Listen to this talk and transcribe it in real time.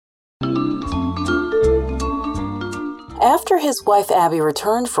After his wife Abby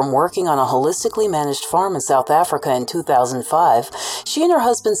returned from working on a holistically managed farm in South Africa in 2005, she and her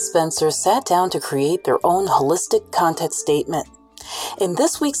husband Spencer sat down to create their own holistic content statement. In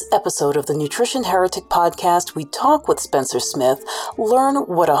this week's episode of the Nutrition Heretic podcast, we talk with Spencer Smith, learn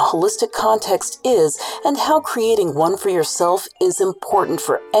what a holistic context is, and how creating one for yourself is important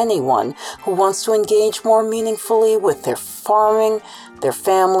for anyone who wants to engage more meaningfully with their farming, their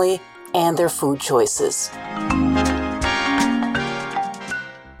family, and their food choices.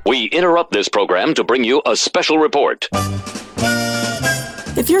 We interrupt this program to bring you a special report.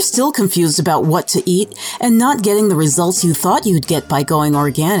 If you're still confused about what to eat and not getting the results you thought you'd get by going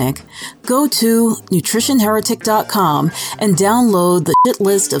organic, go to nutritionheretic.com and download the shit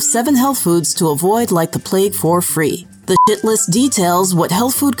list of 7 health foods to avoid like the plague for free. The shit list details what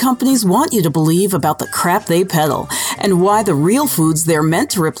health food companies want you to believe about the crap they peddle and why the real foods they're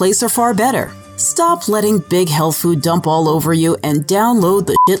meant to replace are far better. Stop letting big health food dump all over you and download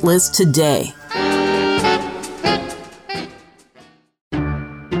the shit list today.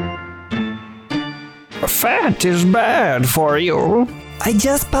 Fat is bad for you. I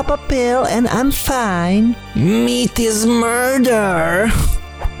just pop a pill and I'm fine. Meat is murder.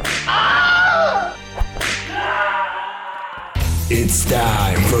 It's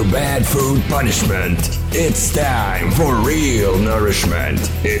time for bad food punishment. It's time for real nourishment.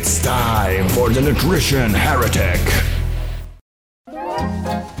 It's time for the Nutrition Heretic.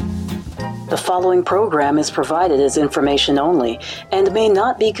 The following program is provided as information only and may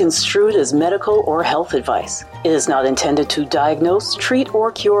not be construed as medical or health advice. It is not intended to diagnose, treat,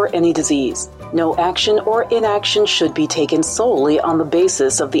 or cure any disease. No action or inaction should be taken solely on the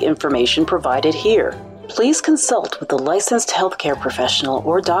basis of the information provided here. Please consult with a licensed healthcare professional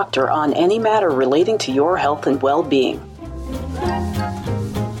or doctor on any matter relating to your health and well-being.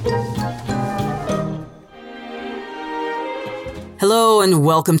 Hello and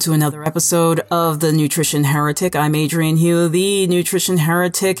welcome to another episode of the Nutrition Heretic. I'm Adrienne Hugh, the Nutrition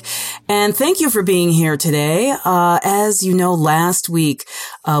Heretic, and thank you for being here today. As you know, last week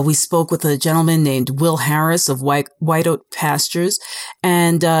we spoke with a gentleman named Will Harris of White Oak Pastures,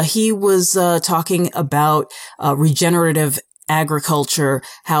 and he was talking about regenerative agriculture,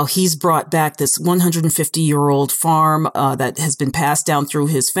 how he's brought back this 150-year-old farm that has been passed down through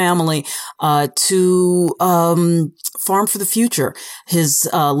his family to farm for the future. His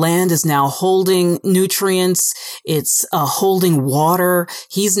land is now holding nutrients. It's holding water.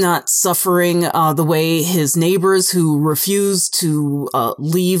 He's not suffering the way his neighbors who refuse to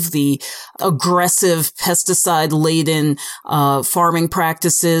leave the aggressive pesticide-laden farming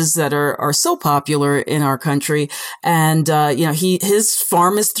practices that are so popular in our country. And his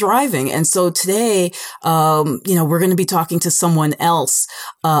farm is thriving. And so today, we're going to be talking to someone else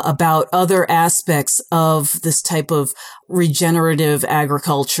about other aspects of this type of regenerative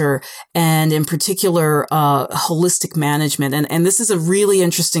agriculture and in particular, holistic management. And this is a really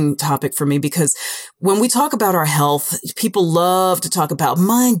interesting topic for me because when we talk about our health, people love to talk about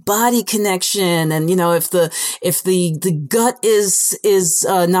mind-body connection. And, if the gut is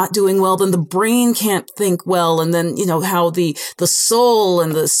not doing well, then the brain can't think well. And then, how the soul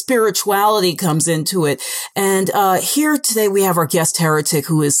and the spirituality comes into it. And, here today we have our guest heretic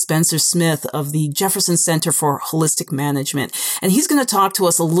who is Spencer Smith of the Jefferson Center for Holistic Management. And he's going to talk to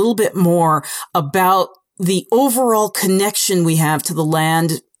us a little bit more about the overall connection we have to the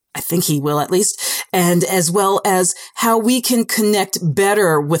land. I think he will at least, and as well as how we can connect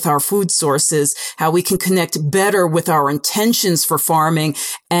better with our food sources, how we can connect better with our intentions for farming.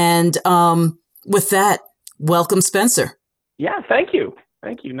 And with that, welcome, Spencer. Yeah, thank you.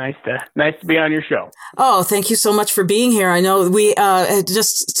 Thank you. Nice to be on your show. Oh, thank you so much for being here. I know we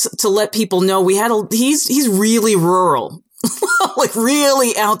just to let people know he's really rural. Like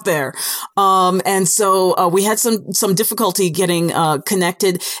really out there. And so, we had some difficulty getting,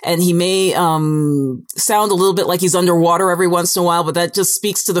 connected, and he may, sound a little bit like he's underwater every once in a while, but that just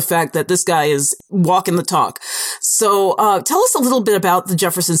speaks to the fact that this guy is walking the talk. So, tell us a little bit about the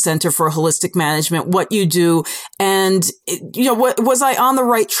Jefferson Center for Holistic Management, what you do, and, was I on the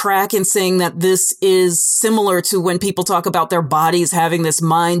right track in saying that this is similar to when people talk about their bodies having this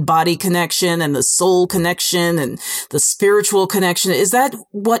mind-body connection and the soul connection and the spiritual connection? Is that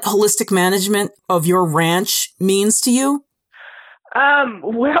what holistic management of your ranch means to you? I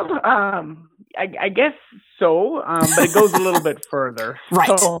guess so, but it goes a little bit further.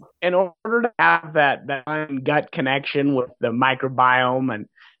 Right. So in order to have that gut connection with the microbiome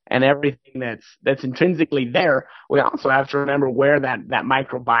and everything that's intrinsically there, we also have to remember where that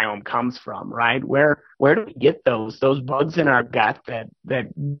microbiome comes from, right? Where do we get those bugs in our gut that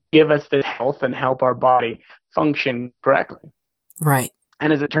give us this health and help our body function correctly. Right.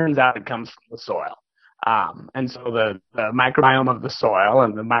 And as it turns out, it comes from the soil. And so the microbiome of the soil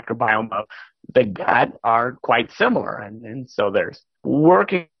and the microbiome of the gut are quite similar. And so there's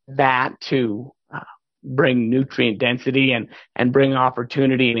working that to bring nutrient density and bring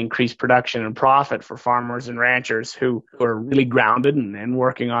opportunity and increase production and profit for farmers and ranchers who are really grounded and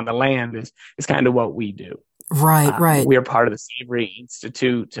working on the land is kind of what we do. Right. We are part of the Savory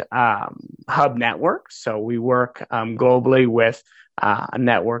Institute Hub Network. So we work globally with a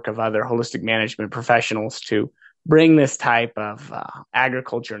network of other holistic management professionals to bring this type of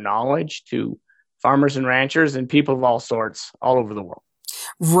agriculture knowledge to farmers and ranchers and people of all sorts all over the world.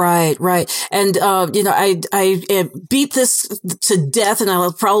 Right. And, I beat this to death, and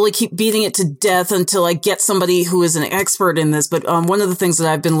I'll probably keep beating it to death until I get somebody who is an expert in this. But one of the things that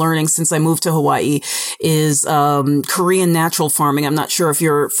I've been learning since I moved to Hawaii is Korean natural farming. I'm not sure if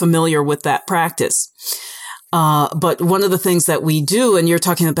you're familiar with that practice. But one of the things that we do, and you're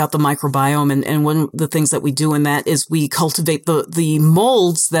talking about the microbiome, and one of the things that we do in that is we cultivate the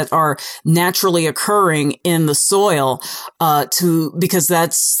molds that are naturally occurring in the soil, because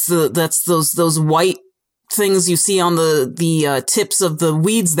that's those white things you see on the tips of the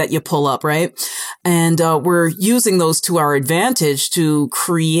weeds that you pull up, right? And, we're using those to our advantage to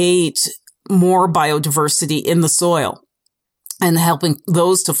create more biodiversity in the soil, and helping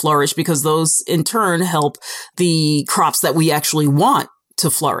those to flourish, because those in turn help the crops that we actually want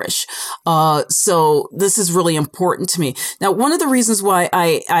to flourish. So this is really important to me. Now, one of the reasons why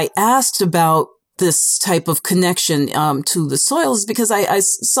I asked about this type of connection to the soil is because I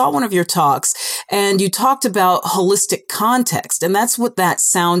saw one of your talks, and you talked about holistic context. And that's what that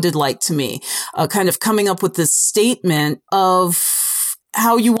sounded like to me, kind of coming up with this statement of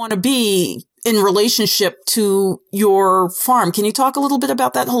how you want to be in relationship to your farm. Can you talk a little bit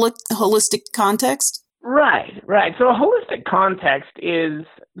about that holistic context? Right. So a holistic context is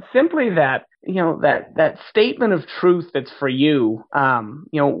simply that, that statement of truth that's for you.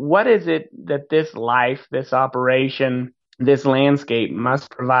 What is it that this life, this operation, this landscape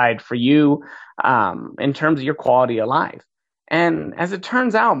must provide for you in terms of your quality of life? And as it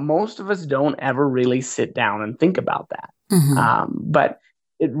turns out, most of us don't ever really sit down and think about that. Mm-hmm. But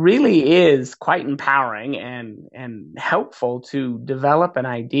it really is quite empowering and helpful to develop an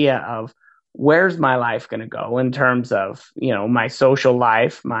idea of where's my life going to go in terms of, my social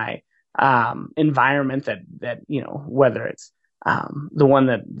life, my environment that whether it's the one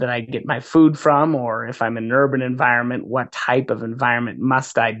that I get my food from, or if I'm in an urban environment, what type of environment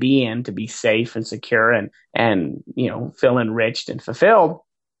must I be in to be safe and secure and feel enriched and fulfilled.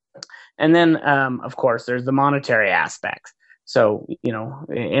 And then, of course, there's the monetary aspects. So,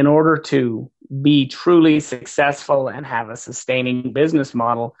 in order to be truly successful and have a sustaining business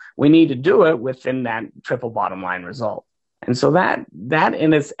model, we need to do it within that triple bottom line result. And so that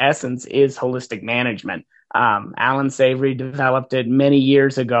in its essence is holistic management. Alan Savory developed it many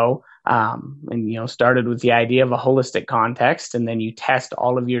years ago, and started with the idea of a holistic context, and then you test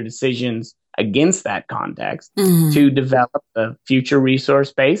all of your decisions against that context to develop the future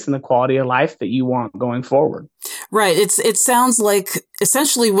resource base and the quality of life that you want going forward. Right. It sounds like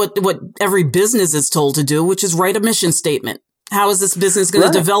essentially what every business is told to do, which is write a mission statement. How is this business going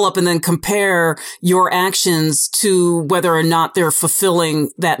to develop, and then compare your actions to whether or not they're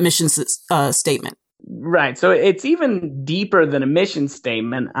fulfilling that mission statement. Right. So it's even deeper than a mission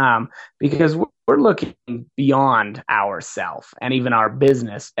statement, because we're looking beyond ourselves and even our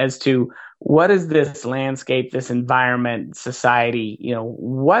business as to what is this landscape, this environment, society,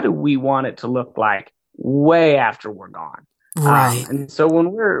 what do we want it to look like way after we're gone? Right. And so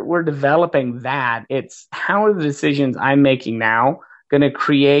when we're developing that, it's how are the decisions I'm making now going to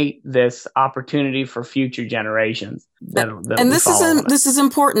create this opportunity for future generations. And this is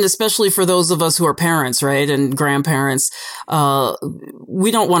important, especially for those of us who are parents, right? And grandparents.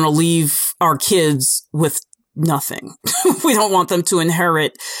 We don't want to leave our kids with nothing. We don't want them to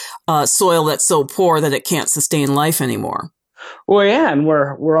inherit soil that's so poor that it can't sustain life anymore. Well, yeah, and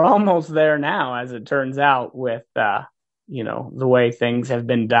we're almost there now, as it turns out, with the way things have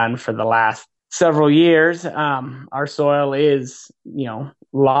been done for the last several years. Our soil is,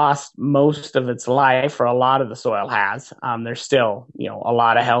 lost most of its life, or a lot of the soil has. There's still, a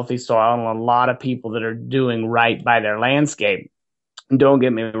lot of healthy soil and a lot of people that are doing right by their landscape. Don't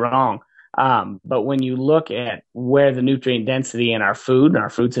get me wrong. But when you look at where the nutrient density in our food and our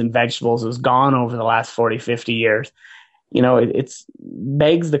fruits and vegetables has gone over the last 40, 50 years, it's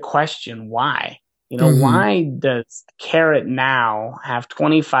begs the question, why? Why does carrot now have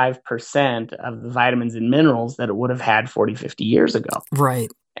 25% of the vitamins and minerals that it would have had 40, 50 years ago? Right.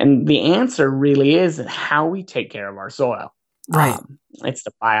 And the answer really is in how we take care of our soil. Right. It's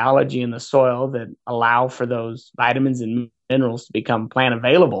the biology in the soil that allow for those vitamins and minerals to become plant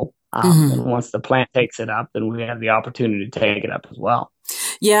available. And once the plant takes it up, then we have the opportunity to take it up as well.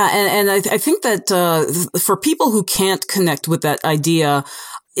 Yeah. And I think that for people who can't connect with that idea,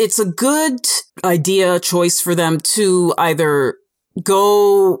 it's a good idea choice for them to either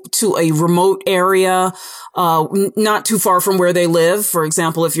go to a remote area, not too far from where they live. For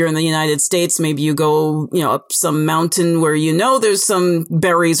example, if you're in the United States, maybe you go, up some mountain where there's some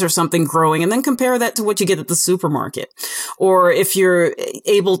berries or something growing, and then compare that to what you get at the supermarket. Or if you're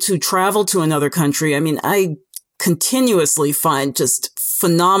able to travel to another country, I mean, I continuously find just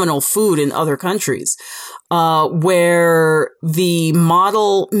phenomenal food in other countries, where the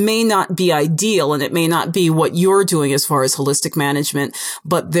model may not be ideal and it may not be what you're doing as far as holistic management,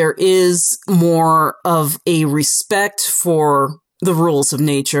 but there is more of a respect for the rules of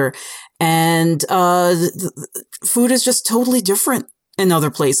nature. And food is just totally different in other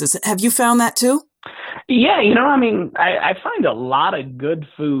places. Have you found that too? Yeah, I find a lot of good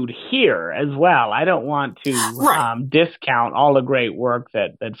food here as well. I don't want to discount all the great work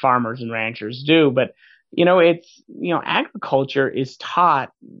that farmers and ranchers do, but agriculture is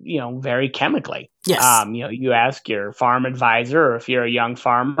taught, very chemically. Yes. You ask your farm advisor, or if you're a young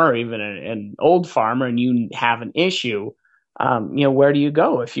farmer or even an old farmer and you have an issue, where do you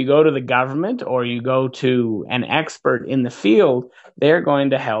go? If you go to the government or you go to an expert in the field, they're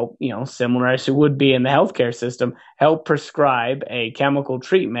going to help, similar as it would be in the healthcare system, help prescribe a chemical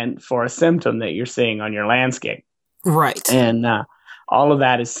treatment for a symptom that you're seeing on your landscape. Right. And all of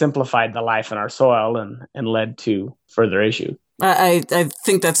that has simplified the life in our soil and led to further issues. I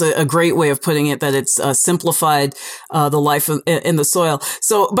think that's a great way of putting it, that it's simplified the life in the soil.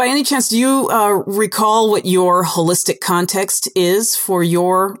 So by any chance, do you recall what your holistic context is for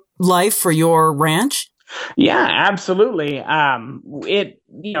your life, for your ranch? Yeah, absolutely. In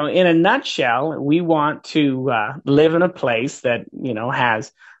a nutshell, we want to live in a place that,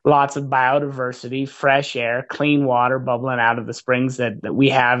 has lots of biodiversity, fresh air, clean water bubbling out of the springs that we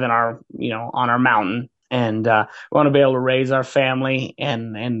have in our, on our mountain. And we want to be able to raise our family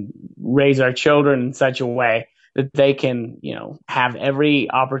and raise our children in such a way that they can, have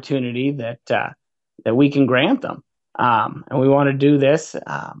every opportunity that we can grant them. And we want to do this,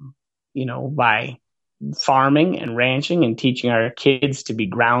 by farming and ranching and teaching our kids to be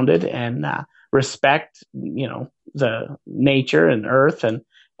grounded and respect, the nature and earth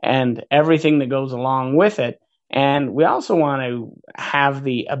and everything that goes along with it. And we also want to have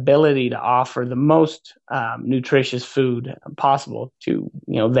the ability to offer the most nutritious food possible to,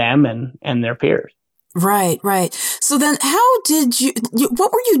 them and their peers. Right, right. So then how did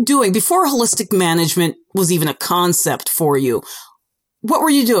what were you doing before holistic management was even a concept for you? What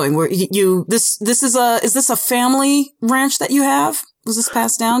were you doing? Is this a family ranch that you have? Was this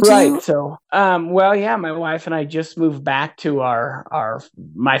passed down to you? Right. So, my wife and I just moved back to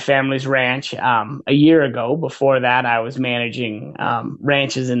my family's ranch a year ago. Before that, I was managing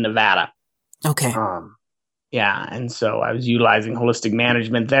ranches in Nevada. Okay. And so I was utilizing holistic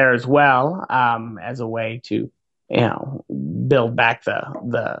management there as well, as a way to, build back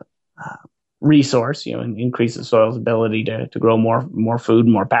the resource, and increase the soil's ability to grow more food,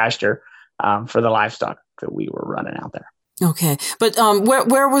 more pasture for the livestock that we were running out there. Okay. But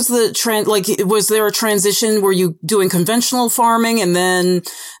where was the trend? Like, was there a transition? Were you doing conventional farming and then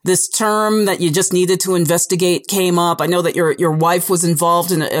this term that you just needed to investigate came up? I know that your wife was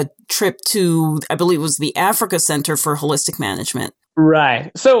involved in a trip to, I believe it was the Africa Center for Holistic Management.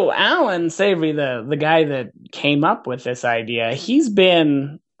 Right. So Alan Savory, the guy that came up with this idea, he's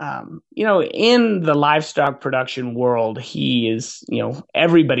been in the livestock production world, he is,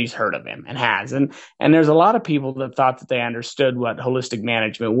 everybody's heard of him and has. And there's a lot of people that thought that they understood what holistic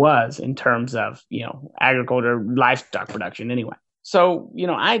management was in terms of, agriculture, livestock production anyway. So,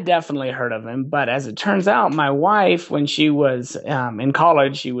 I definitely heard of him. But as it turns out, my wife, when she was in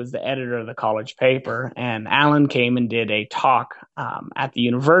college, she was the editor of the college paper. And Alan came and did a talk at the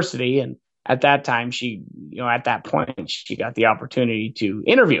university. And at that time, she got the opportunity to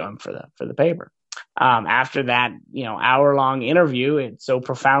interview him for the paper. After that, hour-long interview, it so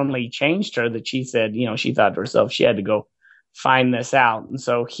profoundly changed her that she said, she thought to herself she had to go find this out. And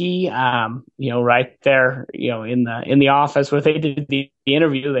so he, right there, in the office where they did the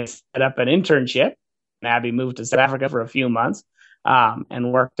interview, they set up an internship. And Abby moved to South Africa for a few months.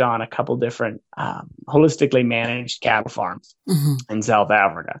 And worked on a couple different holistically managed cattle farms in South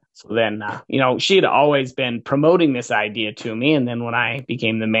Africa. So then, she had always been promoting this idea to me. And then when I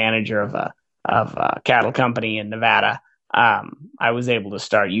became the manager of a cattle company in Nevada, I was able to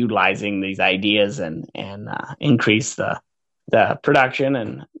start utilizing these ideas and increase the production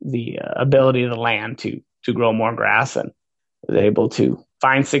and the ability of the land to grow more grass, and was able to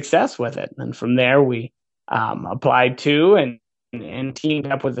find success with it. And from there, we applied to and teamed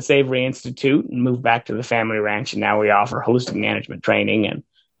up with the Savory Institute and moved back to the family ranch. And now we offer holistic management training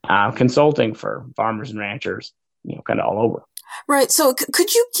and consulting for farmers and ranchers, kind of all over. Right. So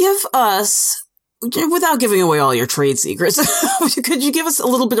could you give us, without giving away all your trade secrets, could you give us a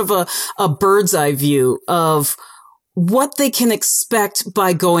little bit of a bird's eye view of what they can expect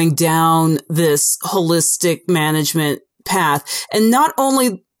by going down this holistic management path? And not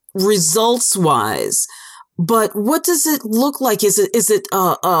only results wise, but what does it look like? Is it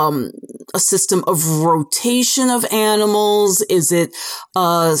a system of rotation of animals? Is it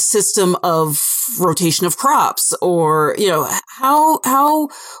a system of rotation of crops? Or,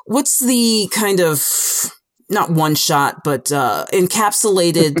 what's the kind of, not one shot, but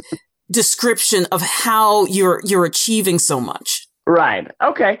encapsulated description of how you're achieving so much? Right.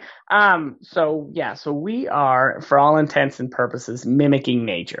 Okay. So we are, for all intents and purposes, mimicking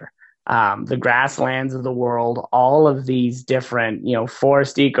nature. The grasslands of the world, all of these different,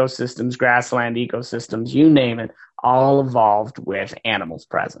 forest ecosystems, grassland ecosystems, you name it, all evolved with animals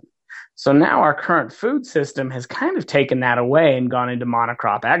present. So now our current food system has kind of taken that away and gone into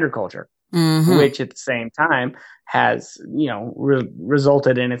monocrop agriculture, which at the same time has,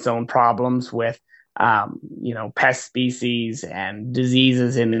 resulted in its own problems with pest species and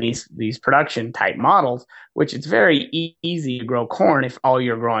diseases in these production type models, which it's very easy to grow corn if all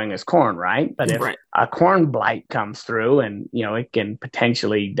you're growing is corn, right? But if a corn blight comes through and, it can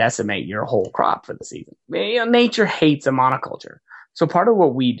potentially decimate your whole crop for the season. Nature hates a monoculture. So part of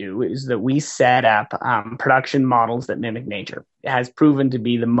what we do is that we set up production models that mimic nature. It has proven to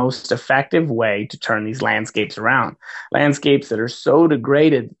be the most effective way to turn these landscapes around. Landscapes that are so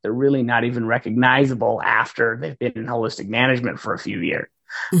degraded that they're really not even recognizable after they've been in holistic management for a few years.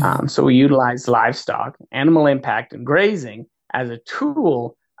 So we utilize livestock, animal impact, and grazing as a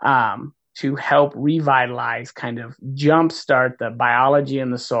tool to help revitalize, kind of jumpstart the biology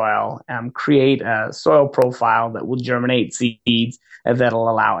in the soil, create a soil profile that will germinate seeds that'll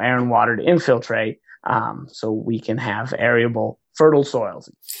allow air and water to infiltrate, so we can have arable, fertile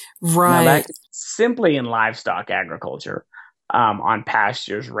soils. Right. Now, that's simply in livestock agriculture, on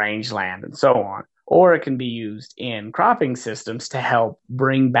pastures, rangeland, and so on. Or it can be used in cropping systems to help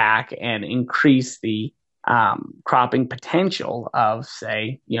bring back and increase the cropping potential of,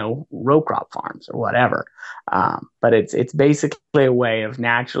 say, row crop farms or whatever. But it's basically a way of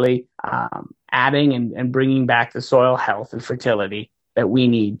naturally adding and bringing back the soil health and fertility that we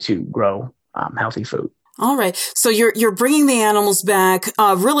need to grow healthy food. All right. So you're bringing the animals back,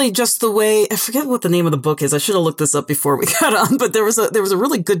 really just the way, I forget what the name of the book is. I should have looked this up before we got on, but there was a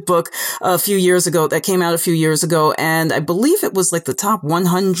really good book that came out a few years ago. And I believe it was like the top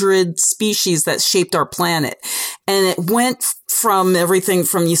 100 species that shaped our planet. And it went from everything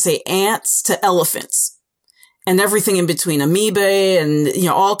from, you say, ants to elephants. And everything in between, amoebae and,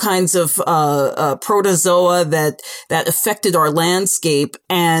 all kinds of, protozoa that affected our landscape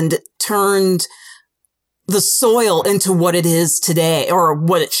and turned the soil into what it is today, or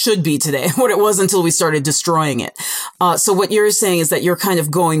what it should be today, what it was until we started destroying it. So what you're saying is that you're kind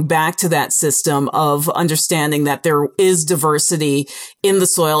of going back to that system of understanding that there is diversity in the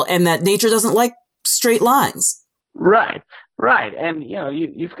soil and that nature doesn't like straight lines. Right. And,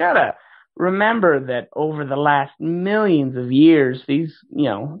 you've got to remember that over the last millions of years, these,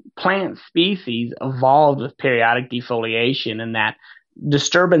 plant species evolved with periodic defoliation and that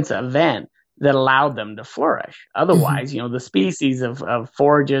disturbance event that allowed them to flourish. Otherwise, the species of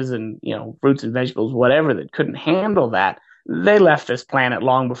forages and, fruits and vegetables, whatever, that couldn't handle that, they left this planet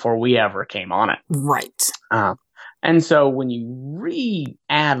long before we ever came on it. Right. And so when you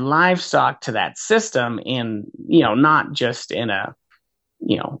re-add livestock to that system in, not just in a,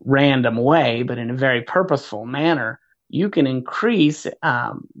 random way, but in a very purposeful manner, you can increase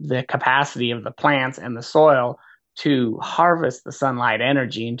the capacity of the plants and the soil to harvest the sunlight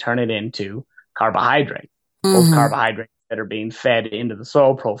energy and turn it into carbohydrate. Those carbohydrates that are being fed into the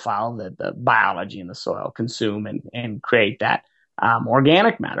soil profile that the biology in the soil consume and create that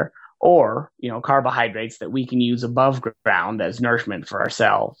organic matter, or, carbohydrates that we can use above ground as nourishment for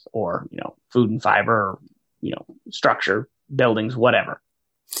ourselves, or, food and fiber, or, structure, buildings, whatever.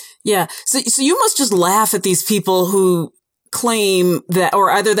 Yeah. So you must just laugh at these people who claim that, or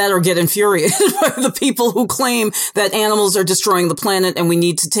either that or get infuriated by the people who claim that animals are destroying the planet and we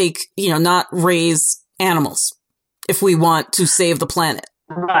need to not raise animals if we want to save the planet.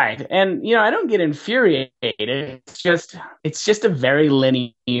 Right. And I don't get infuriated. It's just a very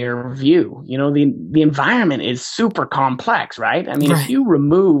linear view. The environment is super complex, right? I mean, if Right. you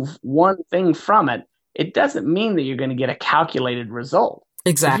remove one thing from it, it doesn't mean that you're going to get a calculated result. If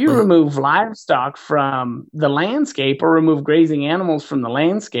you Exactly. remove livestock from the landscape or remove grazing animals from the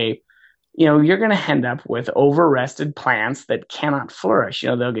landscape, you're going to end up with over-rested plants that cannot flourish.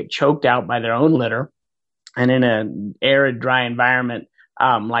 They'll get choked out by their own litter. And in an arid, dry environment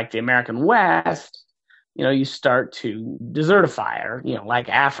like the American West, you start to desertify, or like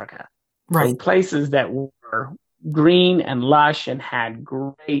Africa. So Right. places that were green and lush and had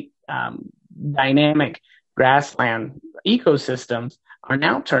great dynamic grassland ecosystems are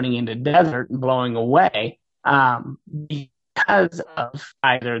now turning into desert and blowing away because of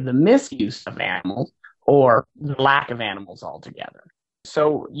either the misuse of animals or the lack of animals altogether.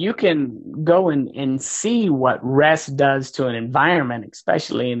 So you can go and see what rest does to an environment,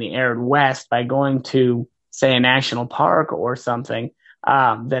 especially in the arid West, by going to, say, a national park or something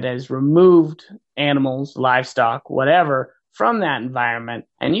that has removed animals, livestock, whatever, from that environment.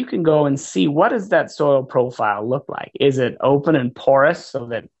 And you can go and see, what does that soil profile look like? Is it open and porous so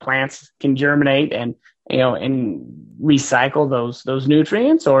that plants can germinate and recycle those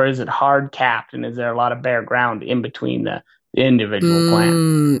nutrients, or is it hard capped, and is there a lot of bare ground in between the individual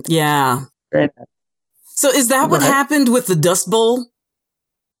plant? Yeah. So is that what happened with the Dust Bowl?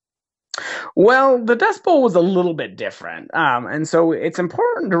 Well, the Dust Bowl was a little bit different. And so it's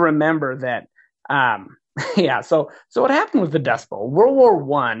important to remember that, so what happened with the Dust Bowl? World War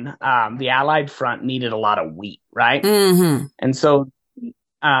One, the Allied front needed a lot of wheat, right? Mm-hmm. And so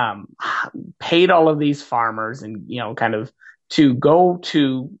paid all of these farmers and, kind of to go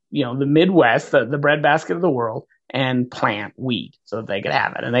to, the Midwest, the breadbasket of the world, and plant wheat so that they could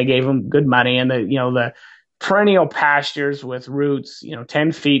have it. And they gave them good money, and the perennial pastures with roots,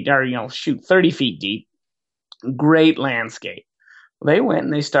 10 feet or, 30 feet deep, great landscape. They went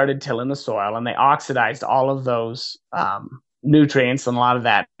and they started tilling the soil, and they oxidized all of those nutrients and a lot of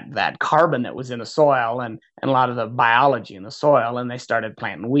that carbon that was in the soil and a lot of the biology in the soil, and they started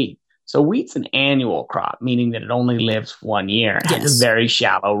planting wheat. So wheat's an annual crop, meaning that it only lives 1 year. It has a very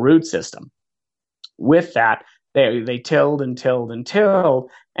shallow root system. With that, they tilled and tilled and tilled,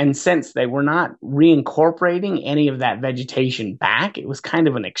 and since they were not reincorporating any of that vegetation back, it was kind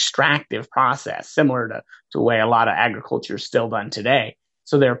of an extractive process, similar to the way a lot of agriculture is still done today.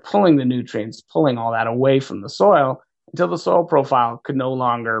 So they're pulling the nutrients, pulling all that away from the soil until the soil profile could no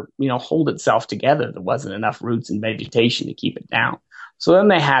longer, hold itself together. There wasn't enough roots and vegetation to keep it down. So then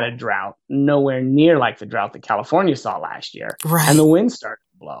they had a drought, nowhere near like the drought that California saw last year. Right. And the wind started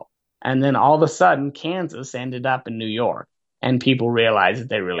to blow. And then all of a sudden, Kansas ended up in New York, and people realized that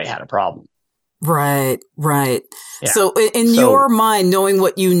they really had a problem. Right. Yeah. So in your mind, knowing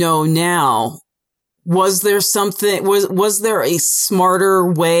what you know now, was there something, was there a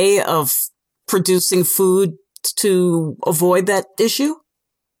smarter way of producing food to avoid that issue?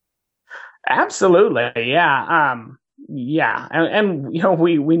 Absolutely. Yeah. And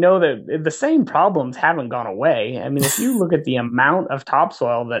we know that the same problems haven't gone away. I mean, if you look at the amount of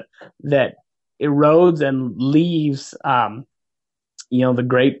topsoil that erodes and leaves, the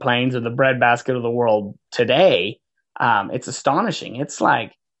Great Plains or the breadbasket of the world today, it's astonishing. It's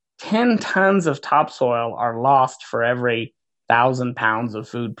like 10 tons of topsoil are lost for every 1,000 pounds of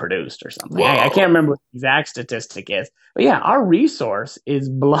food produced or something. I can't remember what the exact statistic is, but yeah, our resource is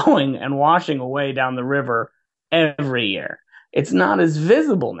blowing and washing away down the river every year. It's not as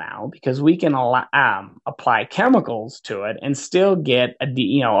visible now because we can apply chemicals to it and still get a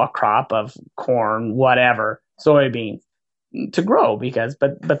crop of corn, whatever, soybeans to grow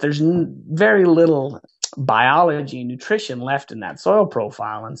but there's very little biology, nutrition left in that soil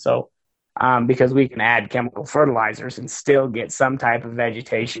profile. And so because we can add chemical fertilizers and still get some type of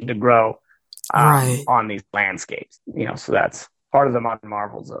vegetation to grow on these landscapes, so that's part of the modern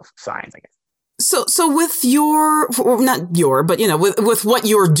marvels of science, I guess. So with with what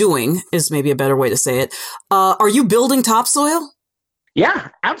you're doing is maybe a better way to say it. Are you building topsoil? Yeah,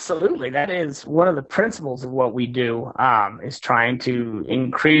 absolutely. That is one of the principles of what we do, is trying to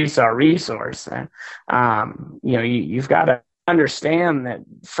increase our resource. You've got to understand that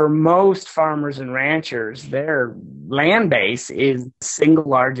for most farmers and ranchers, their land base is the single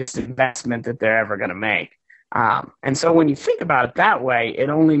largest investment that they're ever going to make. And so when you think about it that way, it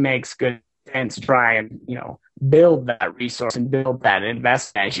only makes good sense to try and, build that resource and build that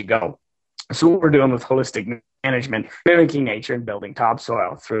investment as you go. So what we're doing with holistic management, mimicking nature and building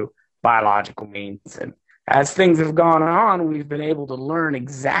topsoil through biological means and as things have gone on, we've been able to learn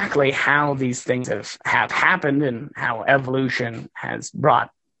exactly how these things have happened and how evolution has brought,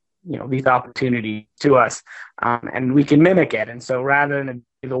 these opportunities to us, and we can mimic it. And so rather than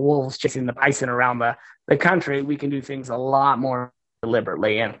the wolves chasing the bison around the country, we can do things a lot more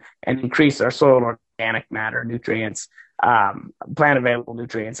deliberately and increase our soil organic matter, nutrients, plant available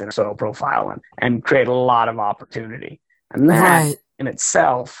nutrients in our soil profile, and create a lot of opportunity. And that in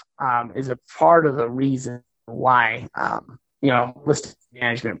itself is a part of the reason why, listed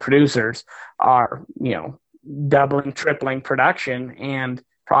management producers are, doubling, tripling production and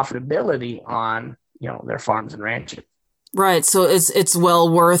profitability on, their farms and ranches. Right. So it's well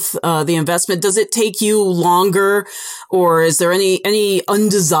worth the investment. Does it take you longer, or is there any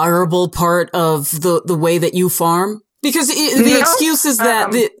undesirable part of the way that you farm? Because the excuse is that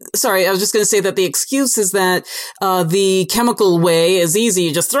I was just going to say that the excuse is that the chemical way is easy.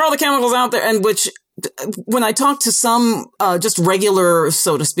 You just throw the chemicals out there, and which, when I talk to some just regular,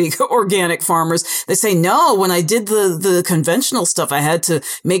 so to speak, organic farmers, they say, no, when I did the conventional stuff, I had to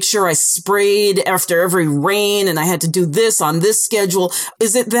make sure I sprayed after every rain, and I had to do this on this schedule.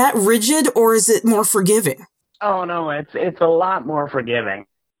 Is it that rigid, or is it more forgiving? Oh, no, it's a lot more forgiving.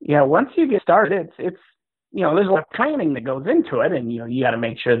 Yeah, once you get started, it's there's a lot of planning that goes into it, and, you got to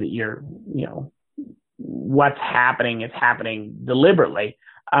make sure that you're, what's happening is happening deliberately.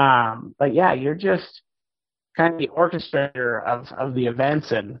 But yeah, you're just kind of the orchestrator of the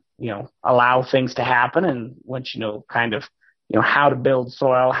events, and, allow things to happen. And once kind of, how to build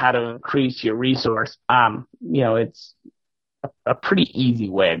soil, how to increase your resource, it's a pretty easy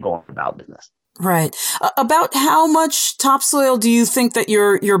way of going about business. Right. About how much topsoil do you think that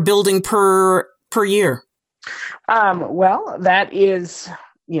you're building per year? Well, that is,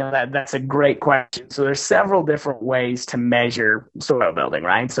 that's a great question. So there's several different ways to measure soil building,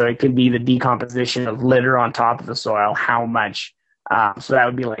 right? So it could be the decomposition of litter on top of the soil, how much, so that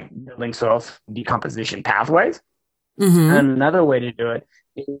would be like building soil decomposition pathways. Mm-hmm. And another way to do it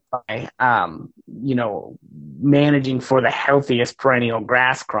is by, managing for the healthiest perennial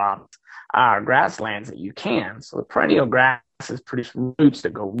grass crops, grasslands that you can. So the perennial grasses produce roots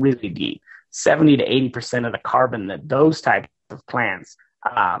that go really deep. 70 to 80% of the carbon that those types of plants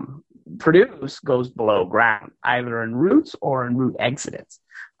produce goes below ground, either in roots or in root exudates.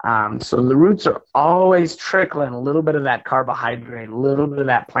 So the roots are always trickling a little bit of that carbohydrate, a little bit of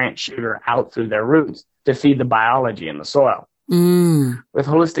that plant sugar out through their roots to feed the biology in the soil. With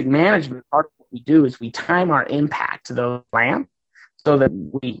holistic management, part of what we do is we time our impact to those plants so that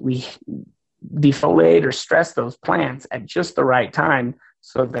we defoliate or stress those plants at just the right time,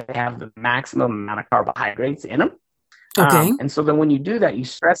 so they have the maximum amount of carbohydrates in them. Okay. And so then when you do that, you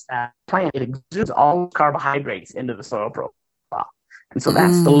stress that plant, it exudes all carbohydrates into the soil profile. And so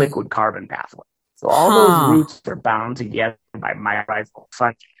that's the liquid carbon pathway. So all those roots are bound together by mycorrhizal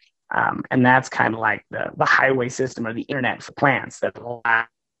fungi. And that's kind of like the highway system or the internet for plants that allow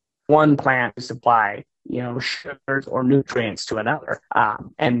one plant to supply, sugars or nutrients to another.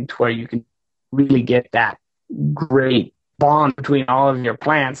 And to where you can really get that great bond between all of your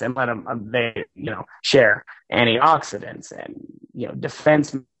plants and let them, they, share antioxidants and,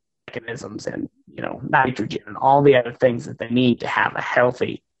 defense mechanisms and, nitrogen and all the other things that they need to have a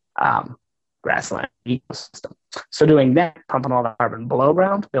healthy grassland ecosystem. So doing that, pumping all the carbon below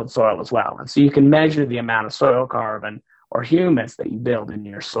ground, build soil as well. And so you can measure the amount of soil carbon or humus that you build in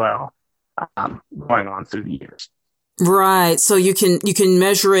your soil going on through the years. Right. So you can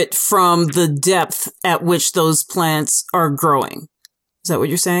measure it from the depth at which those plants are growing. Is that what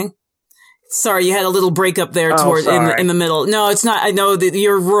you're saying? Sorry, you had a little break up there in the middle. No, it's not. I know that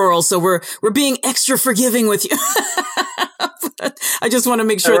you're rural, so we're being extra forgiving with you. I just want to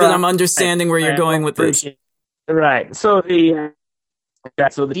make sure that I'm understanding where you're going with this. Right. So the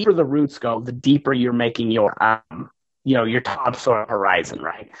deeper the roots go, the deeper you're making your topsoil horizon,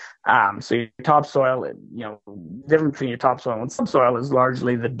 right? So your topsoil, the difference between your topsoil and subsoil is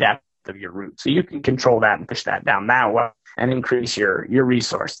largely the depth of your roots. So you can control that and push that down that way and increase your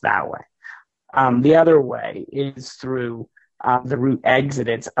resource that way. The other way is through the root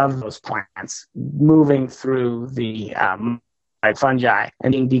exudates of those plants moving through the fungi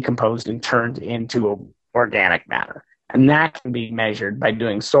and being decomposed and turned into organic matter. And that can be measured by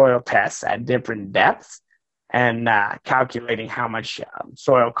doing soil tests at different depths and calculating how much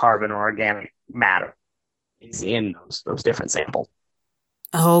soil carbon or organic matter is in those different samples.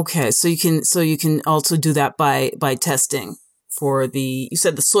 Okay, so you can also do that by testing for you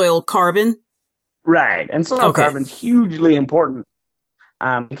said the soil carbon? Right, and soil carbon is hugely important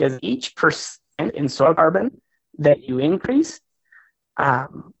because each % in soil carbon that you increase,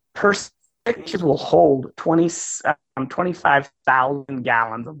 acres will hold 25,000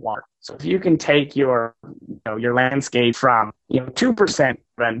 gallons of water. So if you can take your landscape from 2%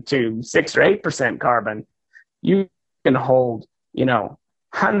 carbon to 6 or 8% carbon, you can hold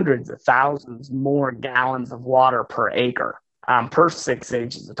hundreds of thousands more gallons of water per acre per 6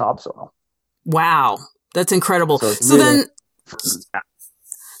 inches of topsoil. Wow, that's incredible. So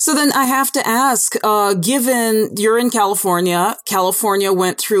then I have to ask, given you're in California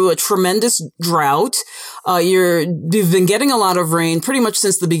went through a tremendous drought. You've been getting a lot of rain pretty much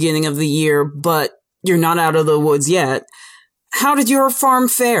since the beginning of the year, but you're not out of the woods yet. How did your farm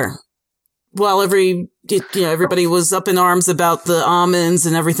fare? Well, everybody was up in arms about the almonds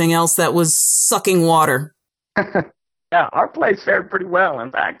and everything else that was sucking water. Yeah, our place fared pretty well.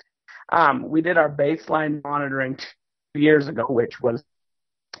 In fact, we did our baseline monitoring 2 years ago, which was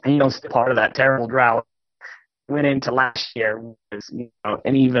still part of that terrible drought. Went into last year was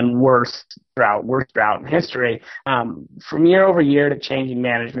an even worst drought in history. From year over year to changing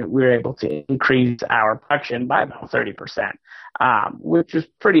management, we were able to increase our production by about 30%, which was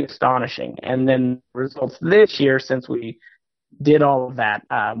pretty astonishing. And then results this year, since we did all of that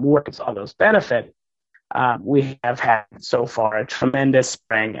work and saw those benefits, we have had so far a tremendous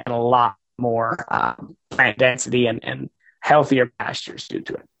spring and a lot more plant density and healthier pastures due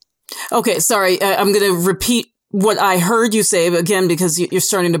to it. Okay, sorry, I'm going to repeat what I heard you say again, because you're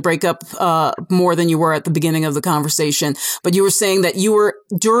starting to break up more than you were at the beginning of the conversation. But you were saying that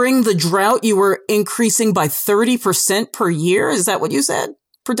during the drought, you were increasing by 30% per year. Is that what you said?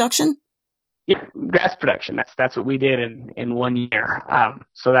 Production? Yeah, grass production. That's what we did in 1 year.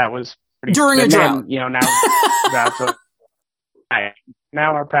 So that was pretty during a drought. Now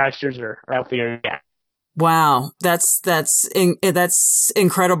now our pastures are healthier. Yeah. Wow, that's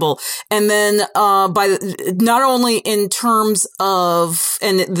incredible. And then not only in terms of,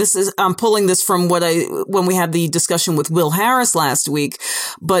 and I'm pulling this from when we had the discussion with Will Harris last week,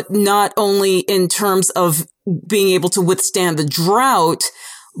 but not only in terms of being able to withstand the drought,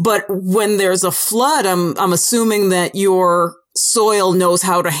 but when there's a flood, I'm assuming that your soil knows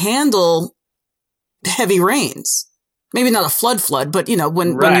how to handle heavy rains. Maybe not a flood, but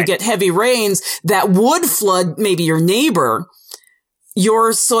when you get heavy rains that would flood maybe your neighbor,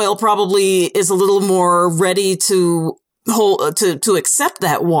 your soil probably is a little more ready to accept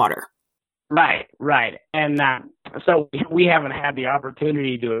that water. Right. And so we haven't had the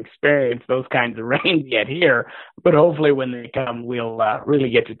opportunity to experience those kinds of rains yet here, but hopefully when they come, we'll really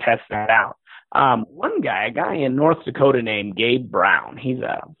get to test that out. A guy in North Dakota named Gabe Brown, he's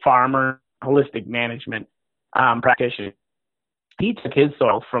a farmer, holistic management practitioner. He took his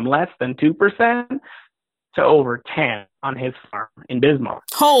soil from less than 2% to over 10 on his farm in Bismarck.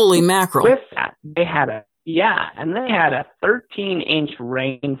 Holy mackerel. With that, they had a 13-inch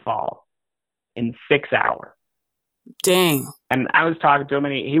rainfall in 6 hours. Dang. And I was talking to him,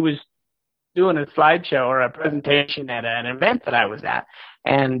 and he was doing a slideshow or a presentation at an event that I was at,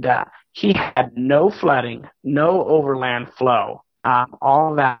 and he had no flooding, no overland flow.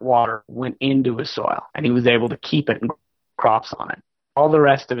 All that water went into his soil, and he was able to keep it and grow crops on it. All the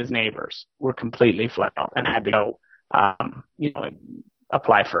rest of his neighbors were completely flooded out and had to go,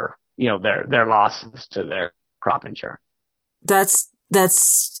 apply for, their losses to their crop insurance. That's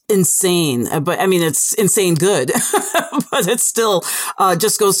insane. But I mean, it's insane good, but it still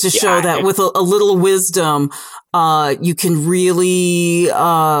just goes to show that with a little wisdom, you can really,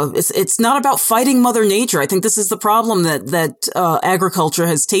 it's not about fighting Mother Nature. I think this is the problem that agriculture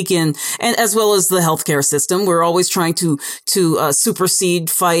has taken, and as well as the healthcare system. We're always trying to supersede,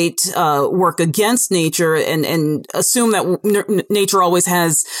 fight, work against nature and assume that nature always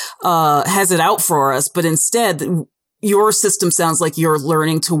has it out for us. But instead, your system sounds like you're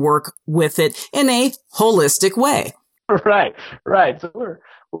learning to work with it in a holistic way. Right. So we're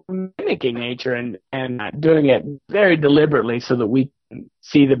mimicking nature and doing it very deliberately so that we can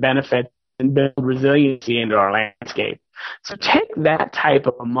see the benefits and build resiliency into our landscape. So take that type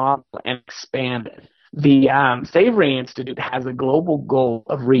of a model and expand it. The Savory Institute has a global goal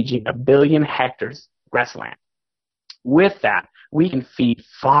of reaching 1 billion hectares of grassland. With that, we can feed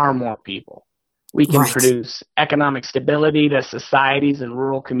far more people. We can produce economic stability to societies and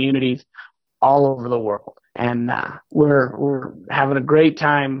rural communities all over the world. And we're having a great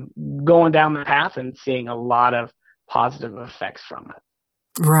time going down the path and seeing a lot of positive effects from it.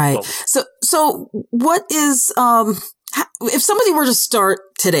 Right. So what is, if somebody were to start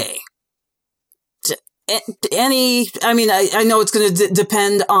today, I know it's going to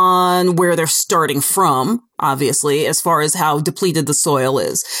depend on where they're starting from, obviously, as far as how depleted the soil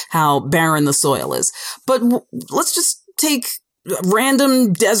is, how barren the soil is. But let's just take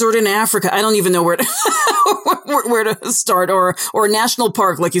random desert in Africa. I don't even know where to, where to start, or national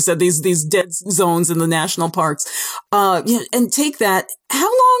park, like you said, these dead zones in the national parks. And take that. How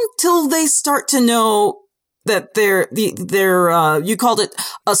long till they start to know that they're you called it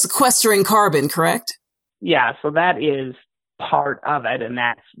a sequestering carbon, correct? Yeah. So that is part of it, and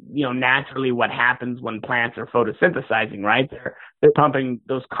that's naturally what happens when plants are photosynthesizing, right? They're pumping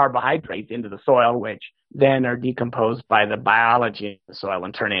those carbohydrates into the soil, which then are decomposed by the biology in the soil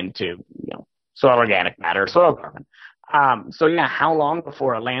and turn into soil organic matter, soil carbon. How long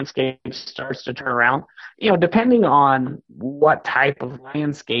before a landscape starts to turn around? Depending on what type of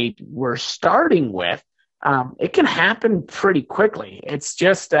landscape we're starting with, it can happen pretty quickly. It's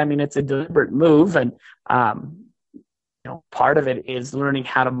just, it's a deliberate move, and part of it is learning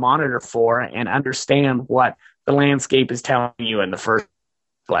how to monitor for and understand what the landscape is telling you in the first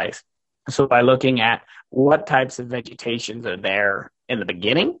place. So by looking at what types of vegetations are there in the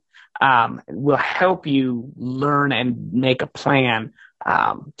beginning, will help you learn and make a plan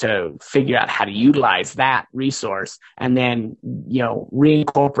to figure out how to utilize that resource, and then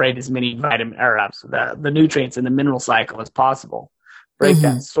reincorporate as many the nutrients in the mineral cycle as possible. Break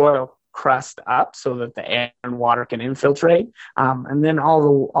that soil crust up so that the air and water can infiltrate, and then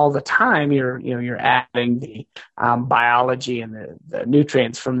all the time you're adding the biology and the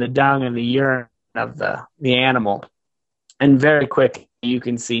nutrients from the dung and the urine of the animal, and very quick you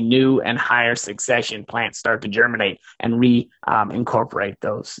can see new and higher succession plants start to germinate and incorporate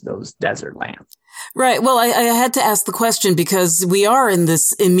those desert lands. Right. Well, I had to ask the question because we are in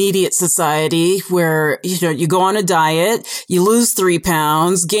this immediate society where, you go on a diet, you lose 3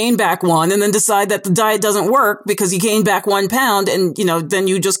 pounds, gain back 1, and then decide that the diet doesn't work because you gained back 1 pound, and, then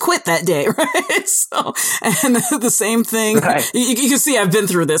you just quit that day, right? So, and the same thing, right. You can see I've been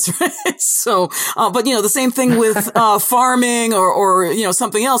through this, right? So, but, the same thing with, farming or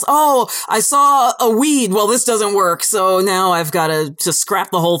something else. Oh, I saw a weed. Well, this doesn't work. So now I've got to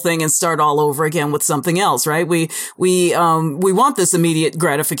scrap the whole thing and start all over again with something else, right? We want this immediate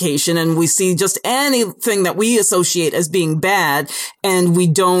gratification, and we see just anything that we associate as being bad, and we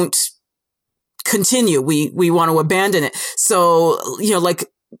don't continue. We want to abandon it. So, like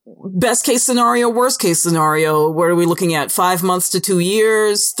best case scenario, worst case scenario, what are we looking at? 5 months to 2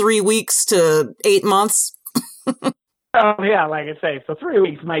 years, 3 weeks to 8 months? Oh, yeah, like I say, so 3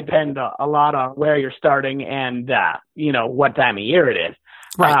 weeks might depend a lot on where you're starting and, what time of year it is.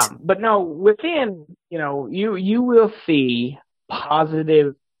 Right. But no, within, you will see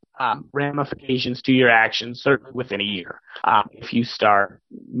positive ramifications to your actions, certainly within a year, if you start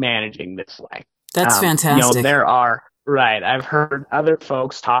managing this way. That's fantastic. There are, right, I've heard other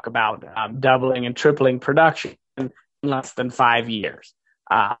folks talk about doubling and tripling production in less than 5 years.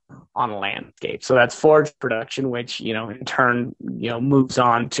 On a landscape. So that's forage production, which, in turn, moves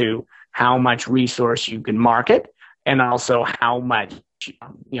on to how much resource you can market, and also how much,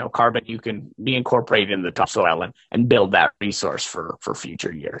 carbon you can be incorporated in the topsoil and build that resource for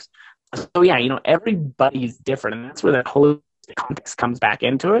future years. So yeah, everybody's different, and that's where that holistic context comes back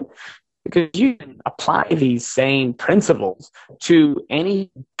into it, because you can apply these same principles to any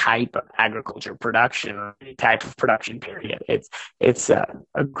type of agriculture production or any type of production period. It's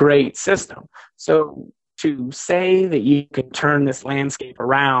a great system. So to say that you can turn this landscape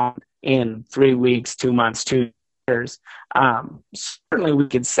around in 3 weeks, 2 months, 2 years, certainly we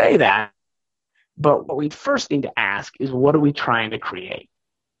could say that. But what we first need to ask is, what are we trying to create?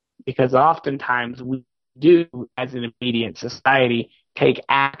 Because oftentimes we do, as an immediate society, take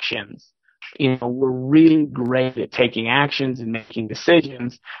actions. We're really great at taking actions and making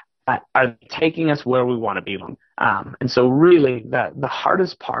decisions that are taking us where we want to be. And so really the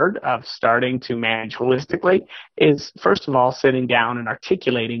hardest part of starting to manage holistically is, first of all, sitting down and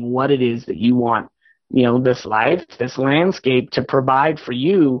articulating what it is that you want, this life, this landscape to provide for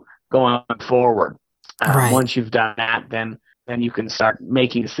you going forward. Right. Once you've done that, then you can start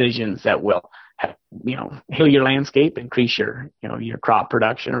making decisions that will, heal your landscape, increase your crop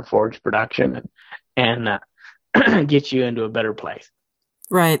production or forage production, and get you into a better place.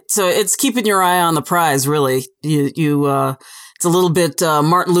 Right. So it's keeping your eye on the prize, really. It's a little bit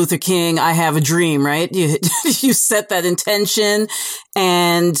Martin Luther King, I have a dream, right? You set that intention,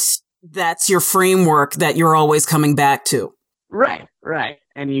 and that's your framework that you're always coming back to. Right.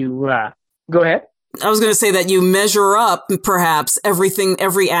 And you go ahead. I was going to say that you measure up, perhaps,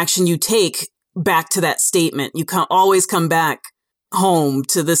 every action you take back to that statement. You always come back home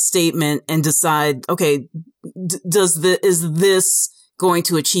to this statement and decide, okay, is this going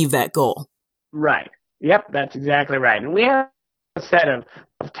to achieve that goal? Right. Yep, that's exactly right. And we have set of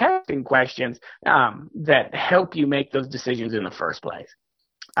testing questions that help you make those decisions in the first place.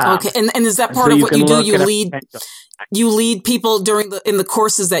 Okay, and is that part of what you do? You lead people in the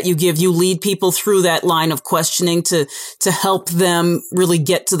courses that you give. You lead people through that line of questioning to help them really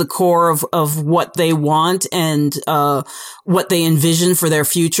get to the core of what they want and what they envision for their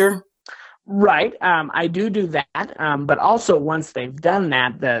future. Right. I do that. But also once they've done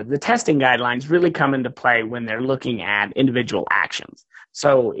that, the testing guidelines really come into play when they're looking at individual actions.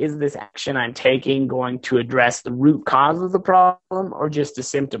 So is this action I'm taking going to address the root cause of the problem or just a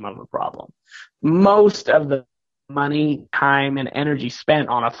symptom of a problem? Most of the money, time, and energy spent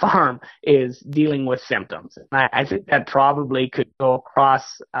on a farm is dealing with symptoms. And I think that probably could go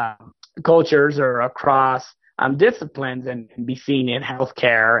across cultures or across disciplines and be seen in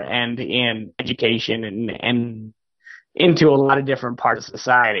healthcare and in education and into a lot of different parts of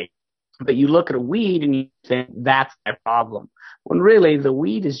society. But you look at a weed and you think that's a problem, when really the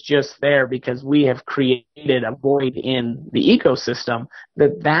weed is just there because we have created a void in the ecosystem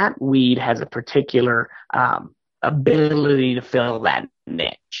that weed has a particular ability to fill that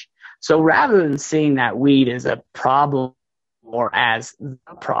niche. So rather than seeing that weed as a problem or as the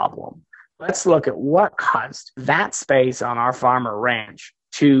problem, let's look at what caused that space on our farm or ranch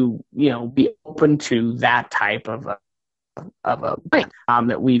to, be open to that type of a thing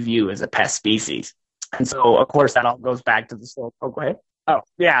that we view as a pest species. And so, of course, that all goes back to the soil. Oh, go ahead. Oh,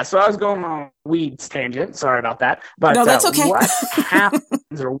 yeah. So I was going on weeds tangent. Sorry about that. But no, that's okay. What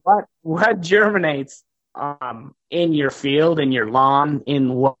happens or what germinates in your field, in your lawn,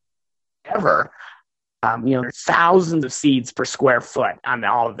 in whatever, there's thousands of seeds per square foot on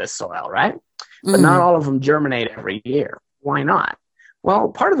all of this soil, right? But not all of them germinate every year. Why not? Well,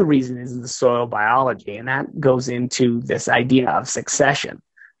 part of the reason is the soil biology, and that goes into this idea of succession.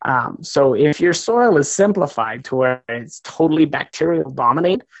 So if your soil is simplified to where it's totally bacterial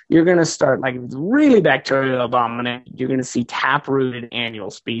dominated, you're going to start, like if it's really bacterial dominated, you're going to see tap-rooted annual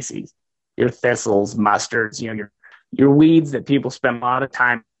species. Your thistles, mustards, your weeds that people spend a lot of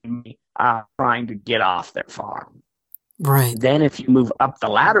time trying to get off their farm. Right. Then if you move up the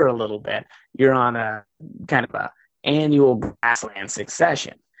ladder a little bit, you're on a kind of a annual grassland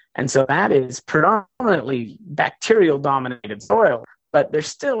succession. And so that is predominantly bacterial dominated soil, but there's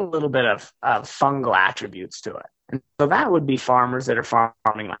still a little bit of fungal attributes to it. And so that would be farmers that are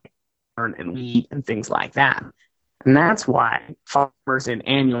farming like corn and wheat and things like that. And that's why farmers in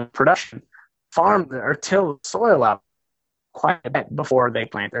annual production farm or till the soil up quite a bit before they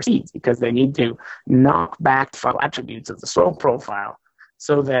plant their seeds, because they need to knock back the fungal attributes of the soil profile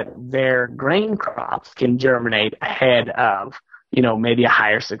so that their grain crops can germinate ahead of, maybe a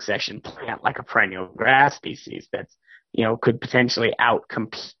higher succession plant like a perennial grass species that's, could potentially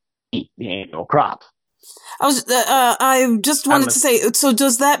outcompete the annual crop. I just wanted to say, so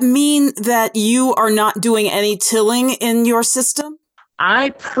does that mean that you are not doing any tilling in your system?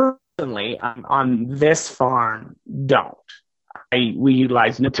 I personally, on this farm, don't. We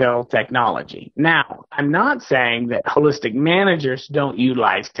utilize no-till technology. Now, I'm not saying that holistic managers don't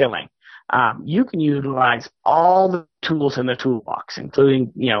utilize tilling. You can utilize all the tools in the toolbox,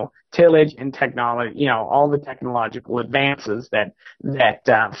 including, tillage and technology, all the technological advances that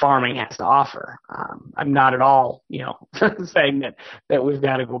farming has to offer. I'm not at all, saying that we've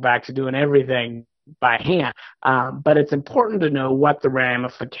got to go back to doing everything by hand. But it's important to know what the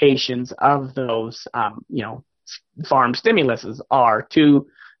ramifications of those, farm stimuluses are to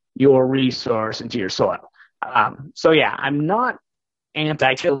your resource and to your soil. So yeah, I'm not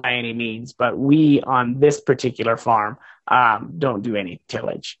anti-till by any means, but we on this particular farm don't do any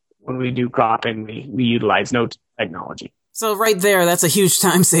tillage. When we do cropping, we utilize no technology. So right there, that's a huge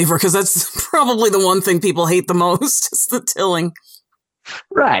time saver, because that's probably the one thing people hate the most is the tilling.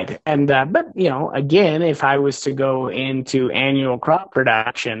 Right. And, but, again, if I was to go into annual crop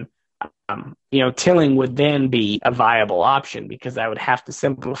production, tilling would then be a viable option, because I would have to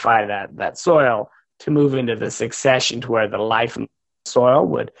simplify that soil to move into the succession to where the life in the soil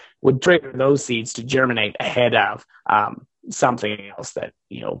would trigger those seeds to germinate ahead of something else that,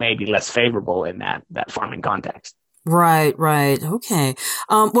 may be less favorable in that farming context. Right. Okay.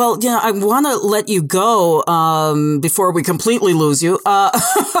 Well, I want to let you go, before we completely lose you.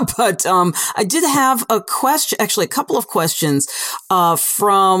 But, I did have a couple of questions,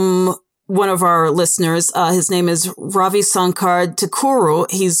 from one of our listeners. His name is Ravi Sankar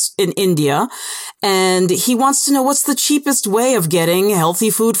Takuru. He's in India, and he wants to know, what's the cheapest way of getting healthy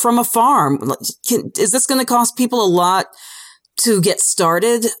food from a farm? Is this going to cost people a lot to get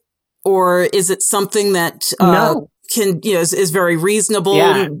started? Or is it something that No. is very reasonable.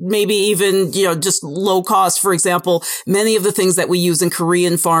 Yeah. Maybe even, just low cost. For example, many of the things that we use in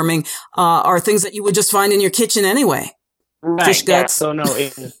Korean farming, are things that you would just find in your kitchen anyway. Right. Fish guts. Yeah. So no,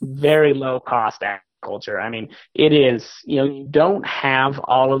 it is very low cost agriculture. I mean, it is, you don't have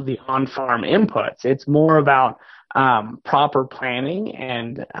all of the on-farm inputs. It's more about proper planning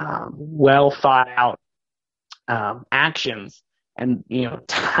and well thought out actions, and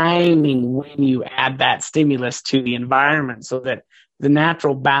timing when you add that stimulus to the environment so that the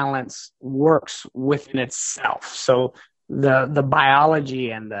natural balance works within itself. So the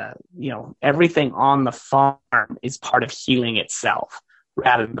biology and the everything on the farm is part of healing itself,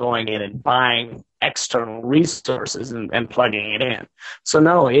 rather than going in and buying external resources and plugging it in. So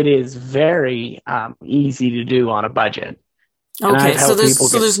no, it is very easy to do on a budget. Okay, so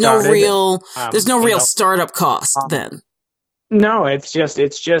there's no real startup cost then. No, it's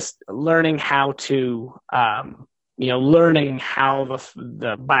just learning how to learning how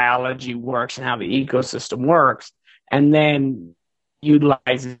the biology works and how the ecosystem works, and then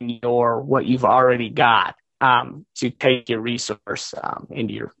utilizing what you've already got to take your resource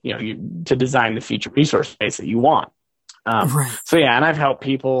into your to design the future resource base that you want. Right. So yeah, and I've helped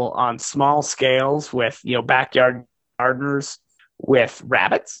people on small scales with backyard gardeners with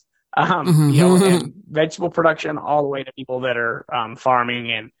rabbits, and vegetable production, all the way to people that are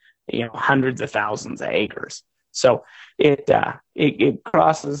farming in hundreds of thousands of acres. So it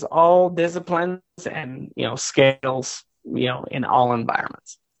crosses all disciplines and scales in all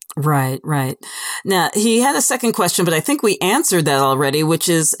environments. Right. Now, he had a second question, but I think we answered that already, which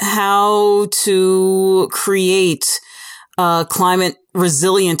is how to create climate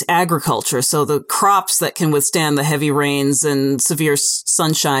resilient agriculture. So the crops that can withstand the heavy rains and severe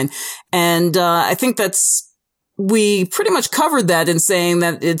sunshine. And I think we pretty much covered that in saying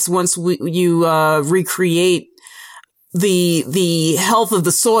that it's once you recreate the health of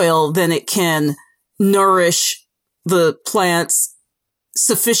the soil, then it can nourish the plants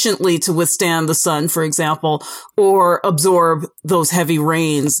sufficiently to withstand the sun, for example, or absorb those heavy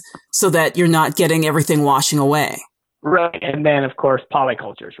rains so that you're not getting everything washing away. Right. And then, of course,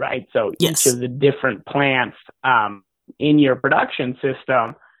 polycultures, right? So yes. Each of the different plants in your production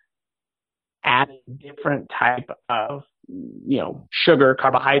system add a different type of sugar,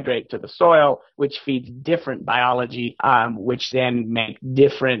 carbohydrate to the soil, which feeds different biology, which then make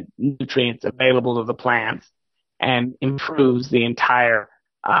different nutrients available to the plants and improves the entire,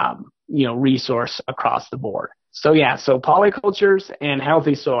 resource across the board. So polycultures and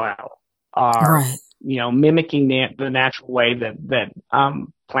healthy soil are, right. Mimicking the natural way that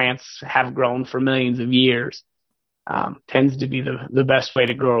plants have grown for millions of years, tends to be the best way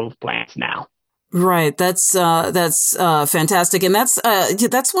to grow plants now. Right. That's fantastic. And that's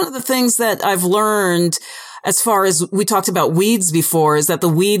one of the things that I've learned as far as we talked about weeds before, is that the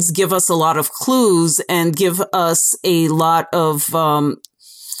weeds give us a lot of clues and give us a lot of,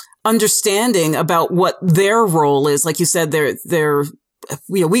 understanding about what their role is. Like you said, they're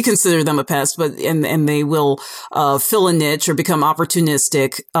we consider them a pest, but, and they will, fill a niche or become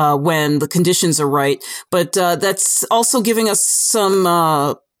opportunistic, when the conditions are right. But, that's also giving us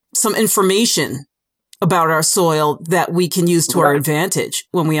some information about our soil that we can use to our advantage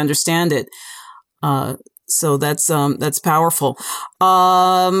when we understand it. So that's powerful.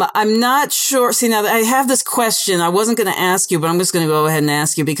 I'm not sure. See, now I have this question. I wasn't going to ask you, but I'm just going to go ahead and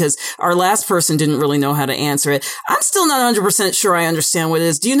ask you because our last person didn't really know how to answer it. I'm still not 100% sure I understand what it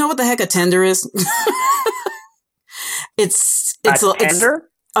is. Do you know what the heck a tender is? It's a tender?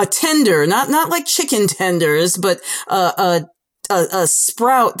 A tender, not like chicken tenders, but, a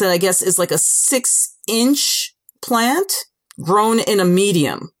sprout that I guess is like a 6-inch plant grown in a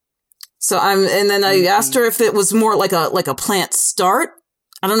medium. So and then I asked her if it was more like a plant start.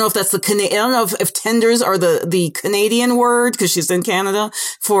 I don't know if that's I don't know if tenders are the Canadian word, because she's in Canada,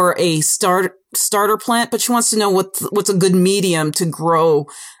 for a starter plant, but she wants to know what's a good medium to grow,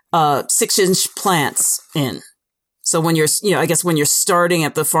 6-inch plants in. So when you're, I guess when you're starting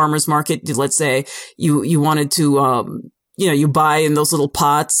at the farmer's market, let's say you wanted to, you buy in those little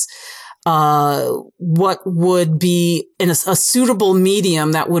pots, what would be in a suitable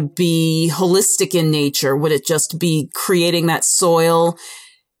medium that would be holistic in nature? Would it just be creating that soil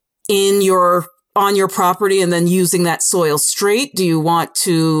on your property and then using that soil straight? Do you want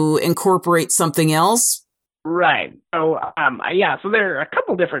to incorporate something else? Right. So, so there are a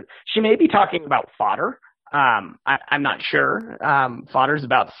couple different, she may be talking about fodder. I'm not sure. Fodder is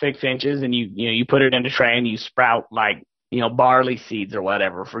about 6 inches, and you put it in a tray and you sprout like, barley seeds or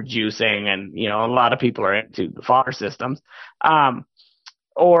whatever for juicing. And, a lot of people are into the fodder systems.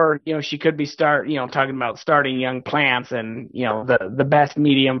 or she could be talking about starting young plants, and the best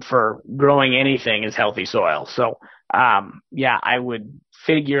medium for growing anything is healthy soil. So I would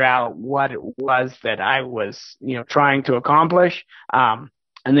figure out what it was that I was trying to accomplish,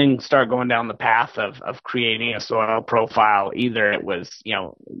 and then start going down the path of creating a soil profile. Either it was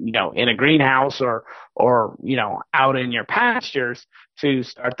in a greenhouse or out in your pastures to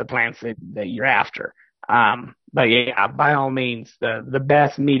start the plants that you're after. But yeah, by all means, the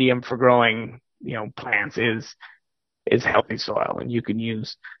best medium for growing, plants is healthy soil, and you can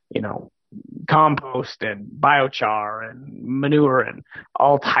use, compost and biochar and manure and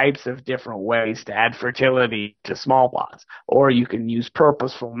all types of different ways to add fertility to small plots, or you can use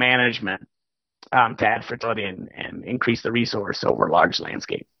purposeful management to add fertility and increase the resource over large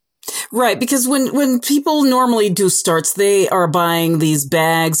landscapes. Right, because when people normally do starts, they are buying these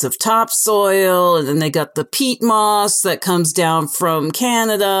bags of topsoil, and then they got the peat moss that comes down from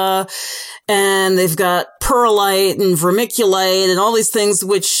Canada, and they've got perlite and vermiculite and all these things,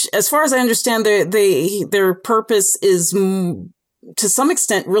 which, as far as I understand, their purpose is to some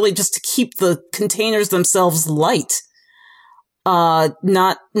extent really just to keep the containers themselves light.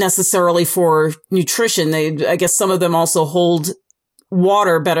 Not necessarily for nutrition. I guess some of them also hold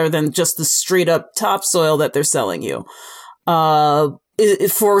water better than just the straight up topsoil that they're selling you. For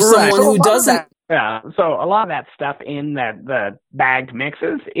someone who doesn't. So a lot of that stuff in the bagged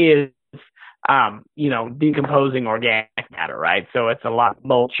mixes is, decomposing organic matter, right? So it's a lot of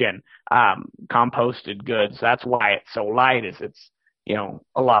mulch and composted goods. That's why it's so light, is it's,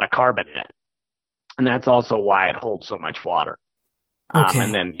 a lot of carbon in it. And that's also why it holds so much water. Okay.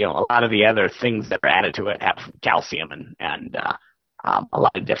 And then, a lot of the other things that are added to it have calcium and a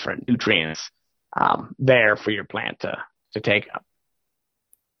lot of different nutrients there for your plant to take up.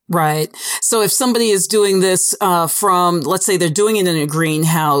 Right. So if somebody is doing this from, let's say they're doing it in a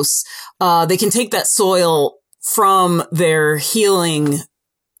greenhouse, they can take that soil from their healing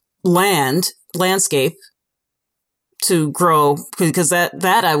landscape to grow, because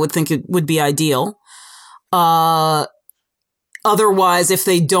that I would think it would be ideal. Otherwise, if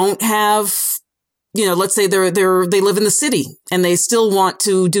they don't have, let's say they live in the city and they still want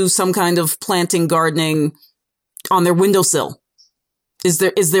to do some kind of planting, gardening on their windowsill. Is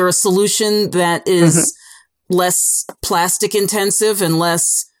there a solution that is less plastic intensive and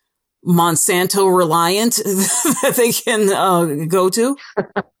less Monsanto reliant that they can go to?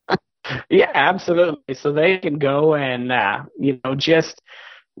 Yeah, absolutely. So they can go and just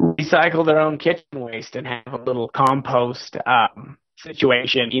recycle their own kitchen waste and have a little compost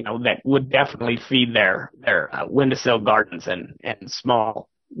situation, that would definitely feed their windowsill gardens and small,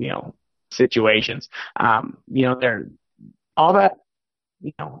 situations. They're all that,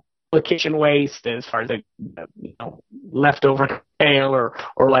 the kitchen waste, as far as leftover kale or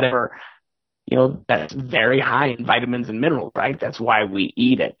whatever, that's very high in vitamins and minerals, right? That's why we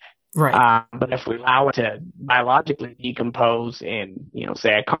eat it. Right. But if we allow it to biologically decompose in,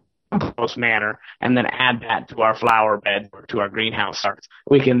 say, a compost manner, and then add that to our flower beds or to our greenhouse starts,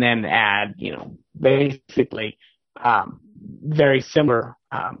 we can then add, basically very similar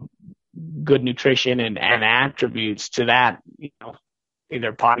good nutrition and attributes to that,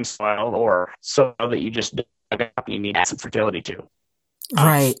 either potting soil or soil that you just dug up, you need acid fertility to.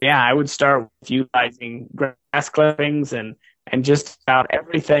 Right. I would start with utilizing grass clippings and just about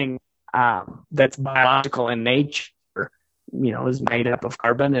everything that's biological in nature, is made up of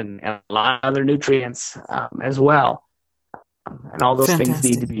carbon and a lot of other nutrients as well. And all those things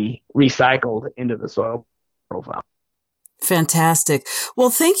need to be recycled into the soil profile. Fantastic. Well,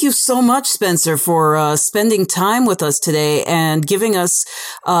 thank you so much, Spencer, for spending time with us today and giving us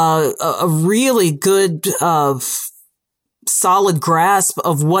a really good solid grasp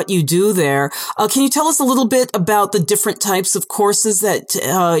of what you do there. Can you tell us a little bit about the different types of courses that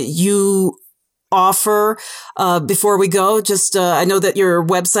you offer before we go? Just I know that your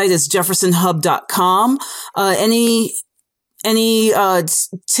website is jeffersonhub.com. Any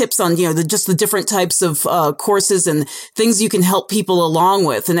tips on just the different types of courses and things you can help people along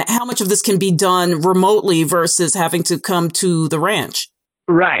with, and how much of this can be done remotely versus having to come to the ranch?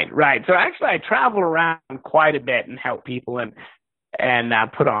 Right. So actually, I travel around quite a bit and help people and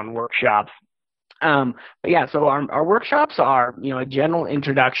put on workshops. So our workshops are, a general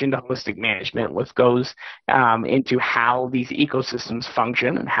introduction to holistic management, which goes into how these ecosystems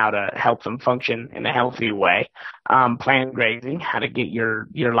function and how to help them function in a healthy way. Planned grazing, how to get your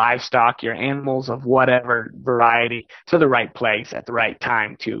livestock, your animals of whatever variety to the right place at the right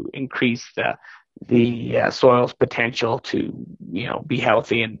time to increase the soil's potential to, be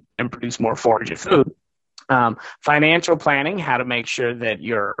healthy and produce more forage and food. Financial planning, how to make sure that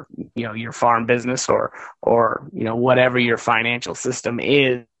your farm business or whatever your financial system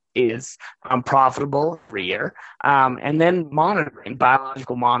is profitable every year. And then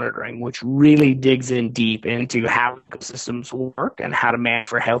biological monitoring, which really digs in deep into how ecosystems work and how to manage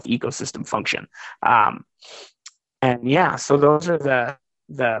for health ecosystem function. So those are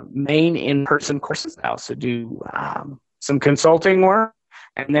the main in-person courses. I also do some consulting work.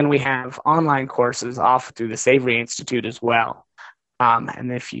 And then we have online courses offered through the Savory Institute as well.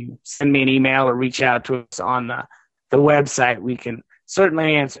 And if you send me an email or reach out to us on the website, we can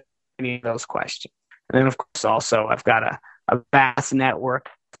certainly answer any of those questions. And then, of course, also I've got a vast network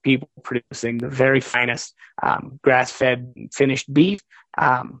of people producing the very finest grass-fed finished beef,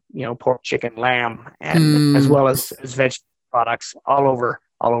 pork, chicken, lamb, and as well as vegetable products all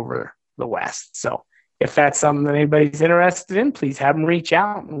over the West. So if that's something that anybody's interested in, please have them reach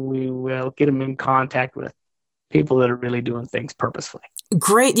out, and we will get them in contact with people that are really doing things purposefully.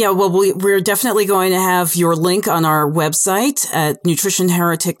 Great. Yeah. Well, we're definitely going to have your link on our website at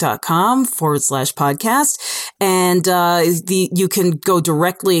nutritionheretic.com/podcast. And, you can go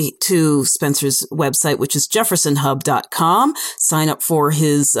directly to Spencer's website, which is jeffersonhub.com. Sign up for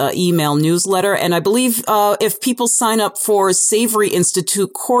his email newsletter. And I believe, if people sign up for Savory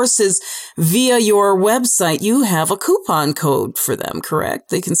Institute courses via your website, you have a coupon code for them, correct?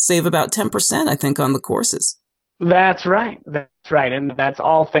 They can save about 10%, I think, on the courses. That's right. And that's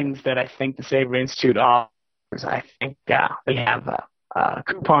all things that I think the Savory Institute offers. I think they have a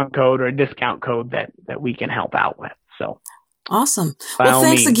coupon code or a discount code that we can help out with. So awesome. Well,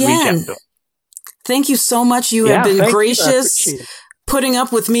 thanks again. Thank you so much. You have been gracious, putting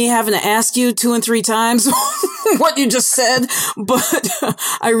up with me having to ask you 2 and 3 times what you just said, but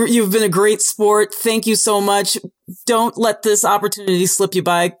you've been a great sport. Thank you so much. Don't let this opportunity slip you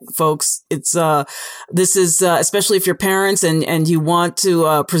by, folks. It's, this is, especially if you're parents and you want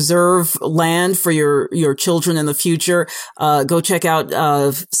to, preserve land for your children in the future, go check out,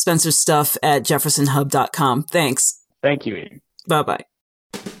 Spencer's stuff at jeffersonhub.com. Thanks. Thank you, Ian. Bye-bye.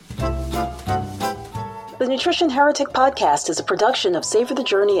 The Nutrition Heretic podcast is a production of Savor the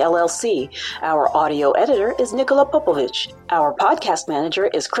Journey, LLC. Our audio editor is Nikola Popovich. Our podcast manager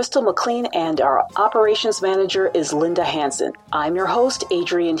is Crystal McLean, and our operations manager is Linda Hansen. I'm your host,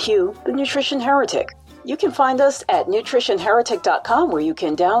 Adrian Hugh, the Nutrition Heretic. You can find us at nutritionheretic.com, where you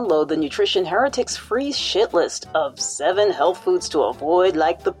can download the Nutrition Heretic's free shit list of 7 health foods to avoid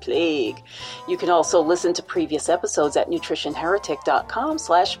like the plague. You can also listen to previous episodes at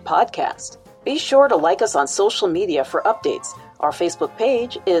nutritionheretic.com/podcast. Be sure to like us on social media for updates. Our Facebook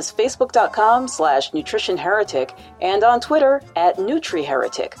page is facebook.com/nutritionheretic and on Twitter at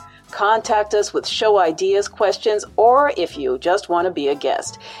NutriHeretic. Contact us with show ideas, questions, or if you just want to be a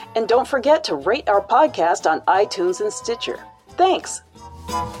guest. And don't forget to rate our podcast on iTunes and Stitcher. Thanks.